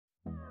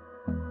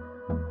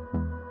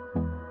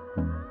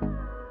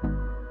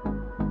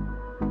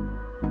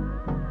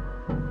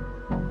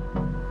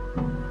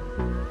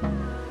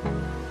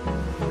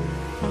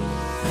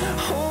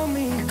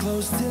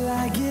close till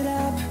I get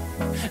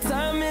up.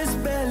 Time is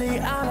barely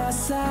on our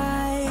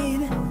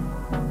side.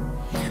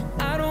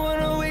 I don't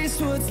wanna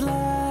waste what's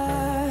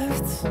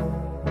left.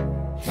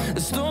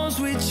 The storms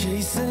we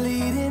chase are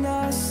leading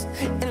us,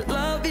 and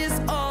love is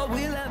all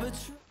we'll ever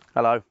try.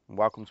 Hello, and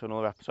welcome to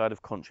another episode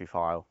of Country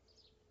File.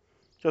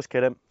 Just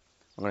kidding,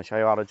 I'm going to show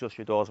you how to adjust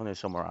your doors on your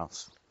summer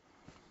house.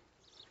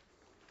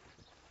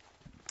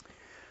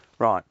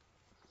 Right,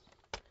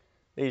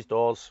 these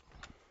doors,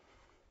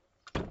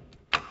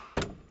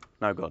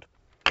 no good.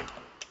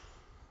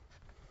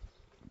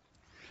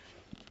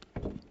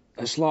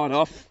 They slide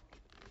off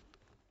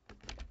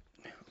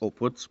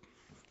upwards.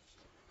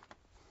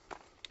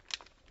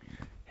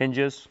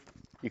 Hinges,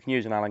 you can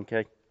use an Allen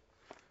key.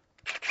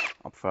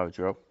 I prefer a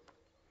drill.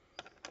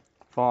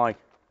 If I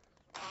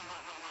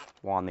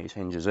wind these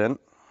hinges in,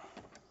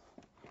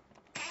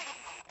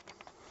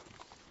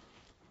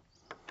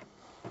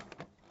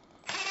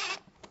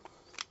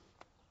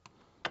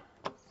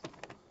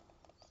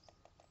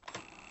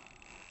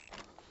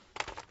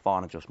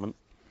 fine adjustment.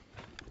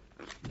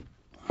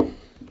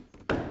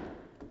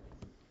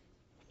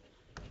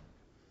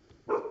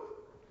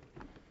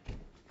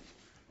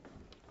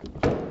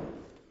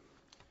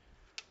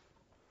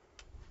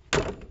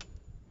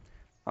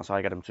 That's how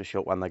you get them to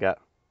shut when they get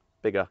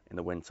bigger in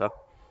the winter.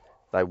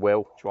 They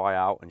will dry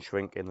out and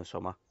shrink in the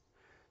summer,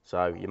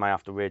 so you may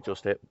have to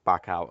readjust it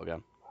back out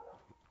again.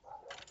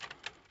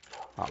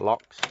 That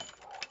locks.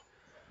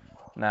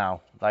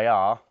 Now they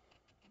are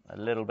a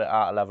little bit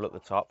out of level at the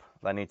top.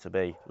 They need to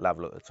be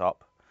level at the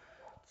top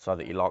so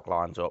that your lock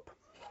lines up.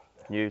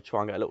 Can you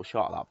try and get a little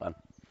shot of that, Ben?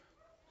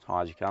 As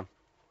high as you can.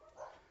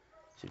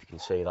 See if you can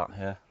see that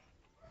here.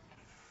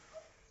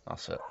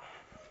 That's it.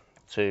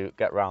 To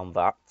get round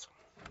that,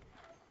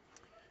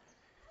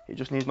 it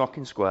just needs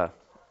knocking square.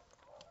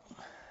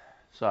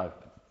 So,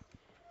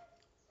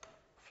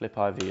 flip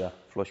over your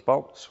flush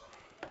bolts,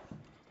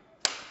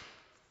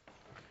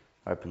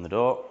 open the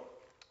door.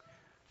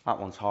 That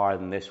one's higher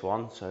than this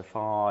one, so if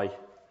I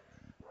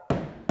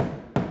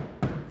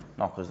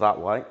knock us that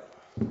way,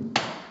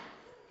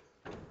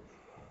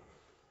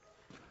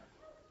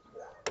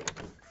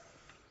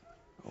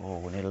 oh,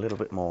 we need a little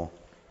bit more.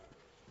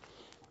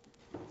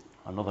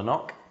 Another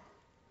knock.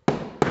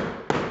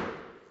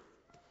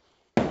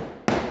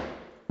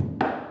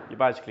 You're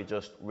basically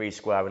just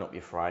re-squaring up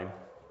your frame.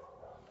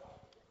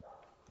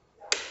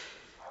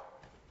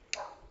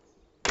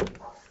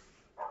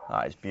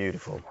 That is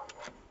beautiful.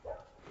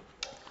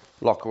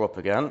 Lock her up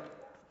again.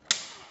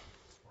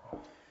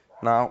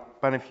 Now,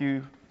 Ben, if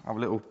you have a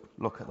little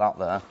look at that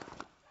there,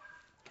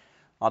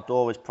 our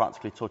door is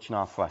practically touching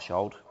our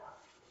threshold,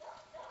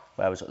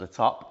 whereas at the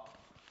top,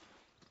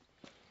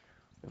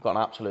 we've got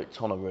an absolute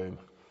ton of room.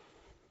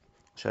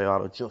 I'll show you how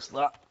to adjust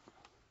that.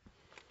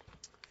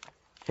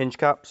 Hinge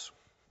caps.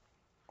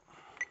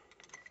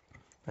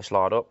 They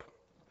slide up,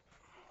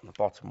 and the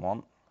bottom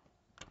one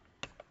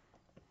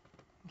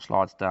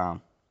slides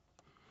down.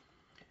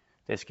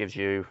 This gives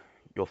you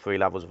your 3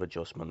 levels of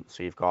adjustment.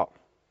 So you've got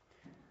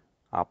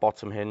our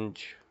bottom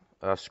hinge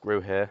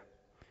screw here.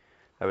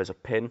 There is a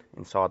pin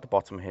inside the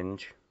bottom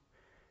hinge.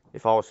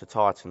 If I was to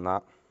tighten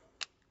that,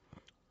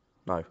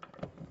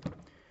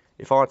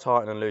 if I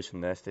tighten and loosen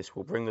this, this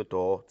will bring the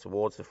door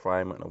towards the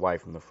frame and away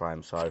from the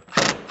frame. So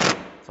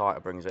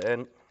tighter brings it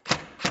in,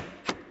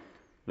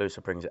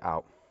 looser brings it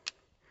out.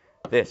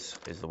 This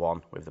is the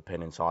one with the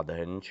pin inside the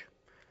hinge.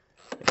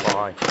 If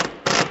I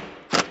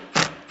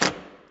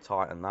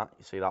tighten that,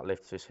 you see that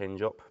lifts this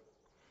hinge up.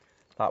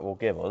 That will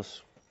give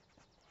us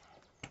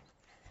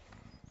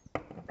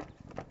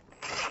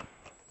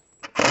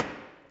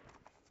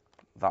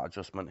that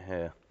adjustment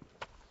here.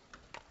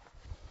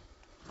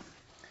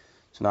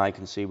 So now you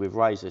can see we've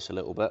raised this a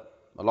little bit.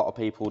 A lot of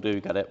people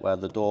do get it where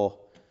the door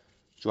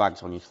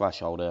drags on your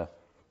threshold here,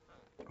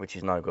 which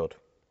is no good.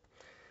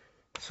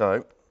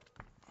 So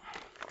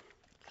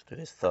let's do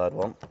this third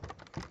one.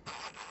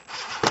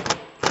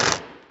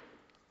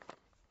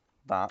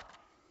 That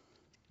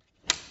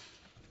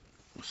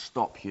will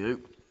stop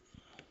you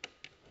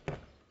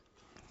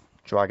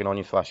dragging on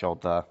your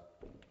threshold there.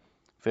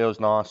 Feels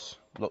nice,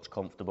 looks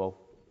comfortable.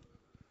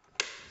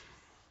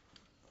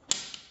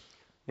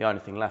 The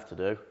only thing left to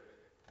do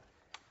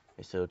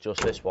is to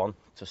adjust this one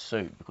to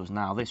suit, because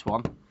now this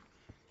one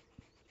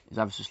is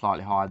ever so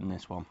slightly higher than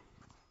this one.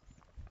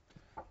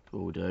 So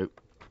all we do,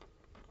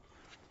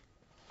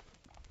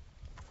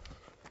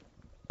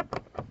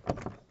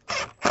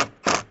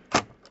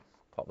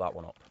 pop that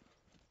one up.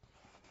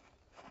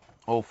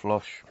 All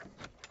flush,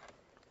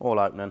 all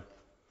opening,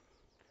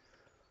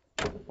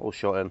 all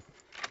shutting,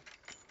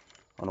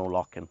 and all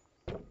locking.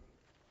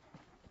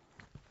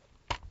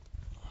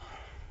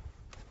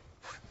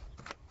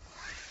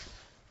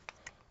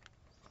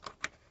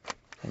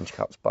 Hinge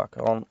caps back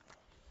on.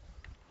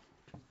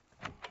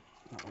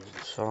 That was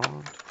the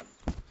side.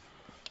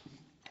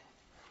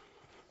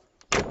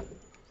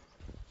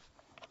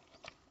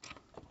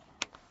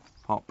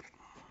 Pop.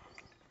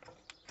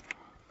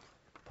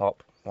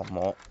 Pop. One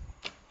more.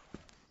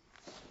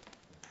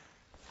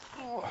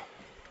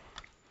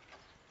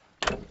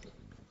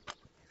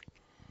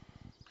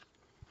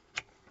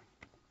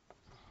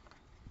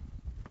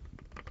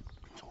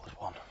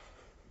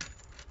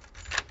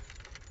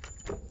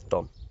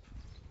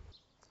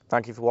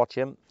 Thank you for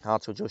watching how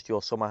to adjust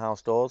your summer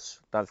house doors.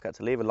 Don't forget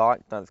to leave a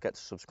like, don't forget to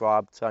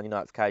subscribe, turn your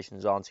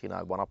notifications on so you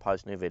know when I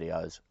post new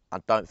videos.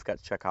 And don't forget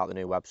to check out the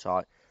new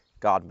website,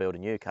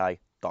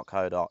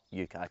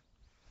 gardenbuildinguk.co.uk.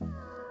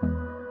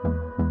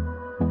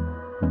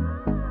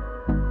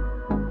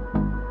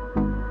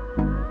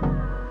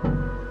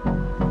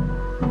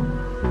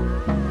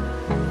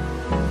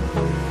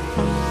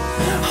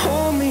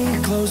 Hold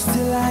me close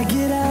till I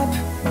get up.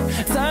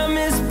 Time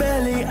is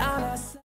barely